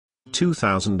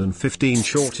2015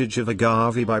 shortage of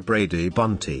agave by Brady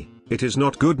Bunte. It is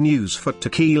not good news for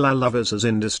tequila lovers as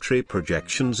industry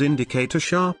projections indicate a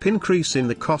sharp increase in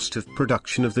the cost of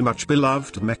production of the much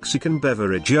beloved Mexican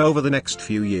beverage over the next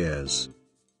few years.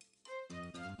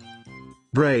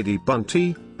 Brady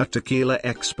Bunte, a tequila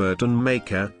expert and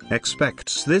maker,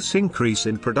 expects this increase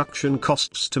in production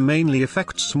costs to mainly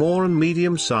affect small and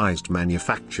medium-sized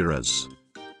manufacturers.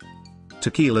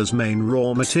 Tequila's main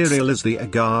raw material is the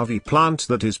agave plant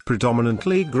that is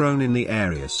predominantly grown in the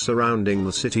areas surrounding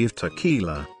the city of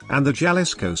Tequila, and the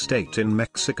Jalisco State in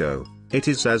Mexico. It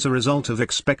is as a result of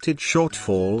expected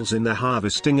shortfalls in the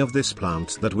harvesting of this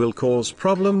plant that will cause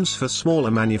problems for smaller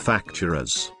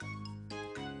manufacturers.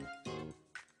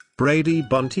 Brady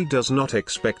Bunte does not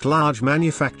expect large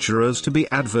manufacturers to be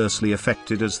adversely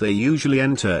affected as they usually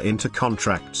enter into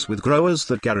contracts with growers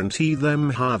that guarantee them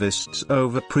harvests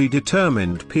over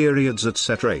predetermined periods at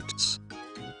set rates.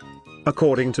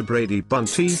 According to Brady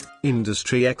Bunte,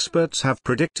 industry experts have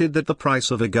predicted that the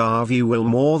price of agave will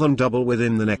more than double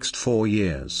within the next 4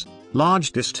 years.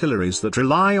 Large distilleries that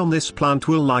rely on this plant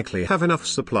will likely have enough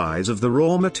supplies of the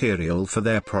raw material for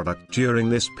their product during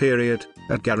this period,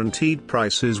 at guaranteed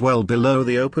prices well below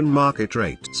the open market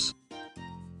rates.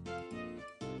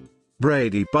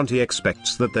 Brady Bunte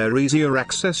expects that their easier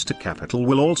access to capital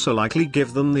will also likely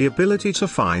give them the ability to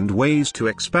find ways to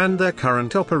expand their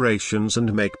current operations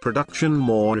and make production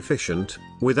more efficient,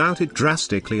 without it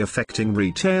drastically affecting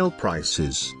retail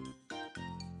prices.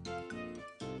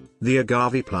 The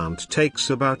agave plant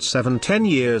takes about 7–10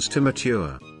 years to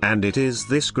mature, and it is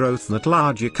this growth that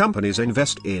larger companies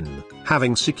invest in,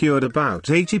 having secured about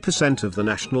 80% of the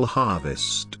national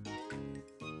harvest.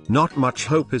 Not much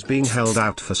hope is being held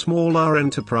out for smaller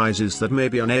enterprises that may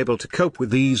be unable to cope with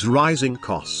these rising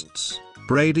costs.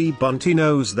 Brady Bunte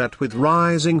knows that with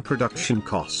rising production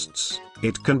costs,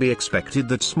 it can be expected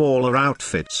that smaller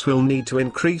outfits will need to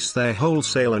increase their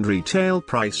wholesale and retail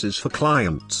prices for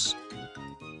clients.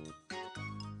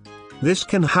 This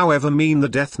can however mean the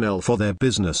death knell for their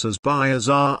business as buyers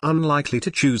are unlikely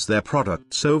to choose their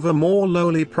products over more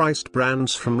lowly priced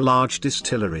brands from large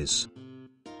distilleries.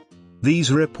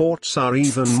 These reports are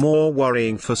even more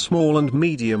worrying for small and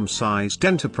medium-sized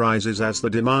enterprises as the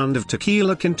demand of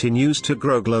tequila continues to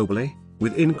grow globally,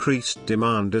 with increased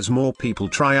demand as more people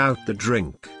try out the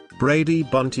drink. Brady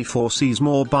Bunte foresees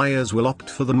more buyers will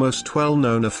opt for the most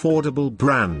well-known affordable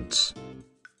brands.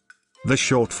 The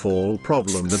shortfall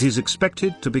problem that is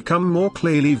expected to become more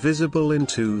clearly visible in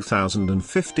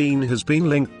 2015 has been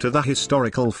linked to the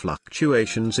historical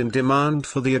fluctuations in demand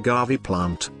for the agave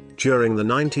plant. During the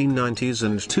 1990s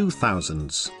and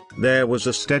 2000s, there was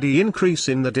a steady increase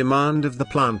in the demand of the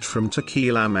plant from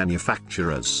tequila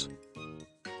manufacturers.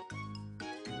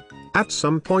 At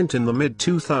some point in the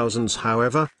mid-2000s,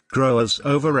 however, growers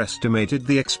overestimated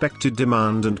the expected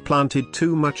demand and planted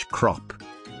too much crop.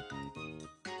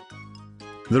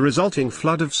 The resulting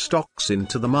flood of stocks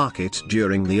into the market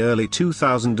during the early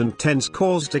 2010s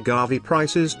caused agave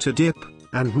prices to dip,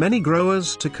 and many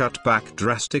growers to cut back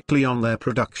drastically on their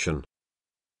production.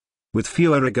 With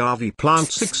fewer agave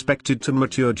plants expected to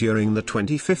mature during the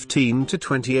 2015 to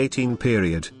 2018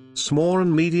 period, small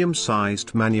and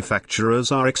medium-sized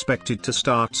manufacturers are expected to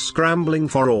start scrambling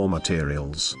for raw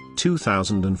materials.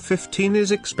 2015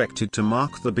 is expected to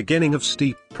mark the beginning of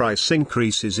steep price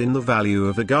increases in the value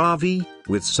of agave,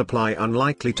 with supply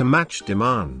unlikely to match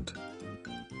demand.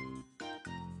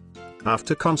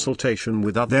 After consultation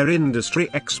with other industry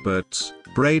experts,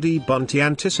 Brady Bunte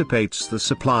anticipates the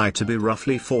supply to be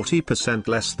roughly 40%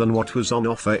 less than what was on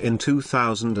offer in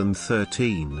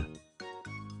 2013.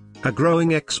 A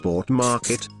growing export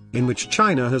market, in which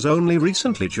China has only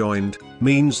recently joined,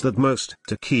 means that most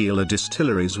tequila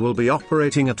distilleries will be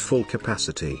operating at full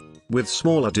capacity, with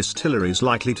smaller distilleries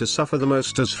likely to suffer the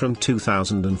most as from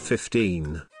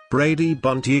 2015. Brady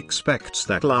Bunte expects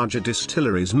that larger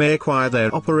distilleries may acquire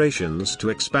their operations to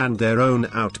expand their own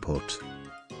output.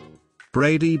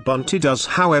 Brady Bunte does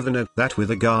however note that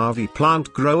with agave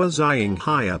plant growers eyeing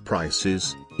higher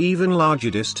prices, even larger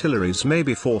distilleries may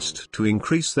be forced to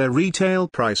increase their retail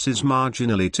prices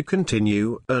marginally to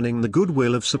continue earning the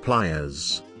goodwill of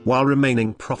suppliers, while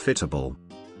remaining profitable.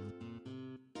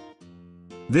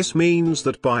 This means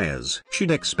that buyers should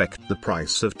expect the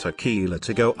price of tequila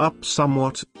to go up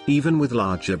somewhat, even with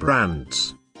larger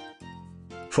brands.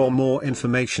 For more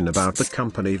information about the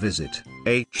company, visit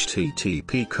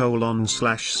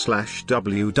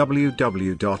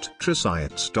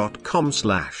http://www.trescience.com/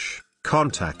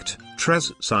 Contact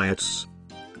Tres Science.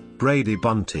 Brady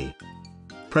Bunte,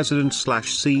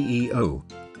 President/CEO.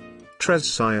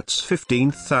 Tresites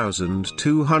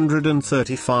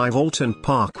 15235 Alton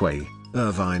Parkway,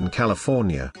 Irvine,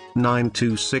 California,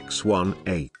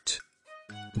 92618.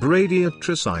 Brady at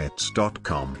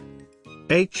tresites.com.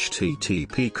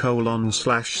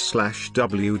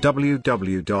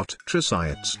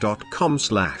 http://www.tresites.com/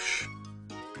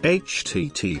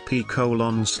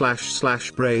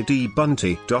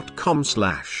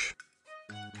 http://bradybunte.com/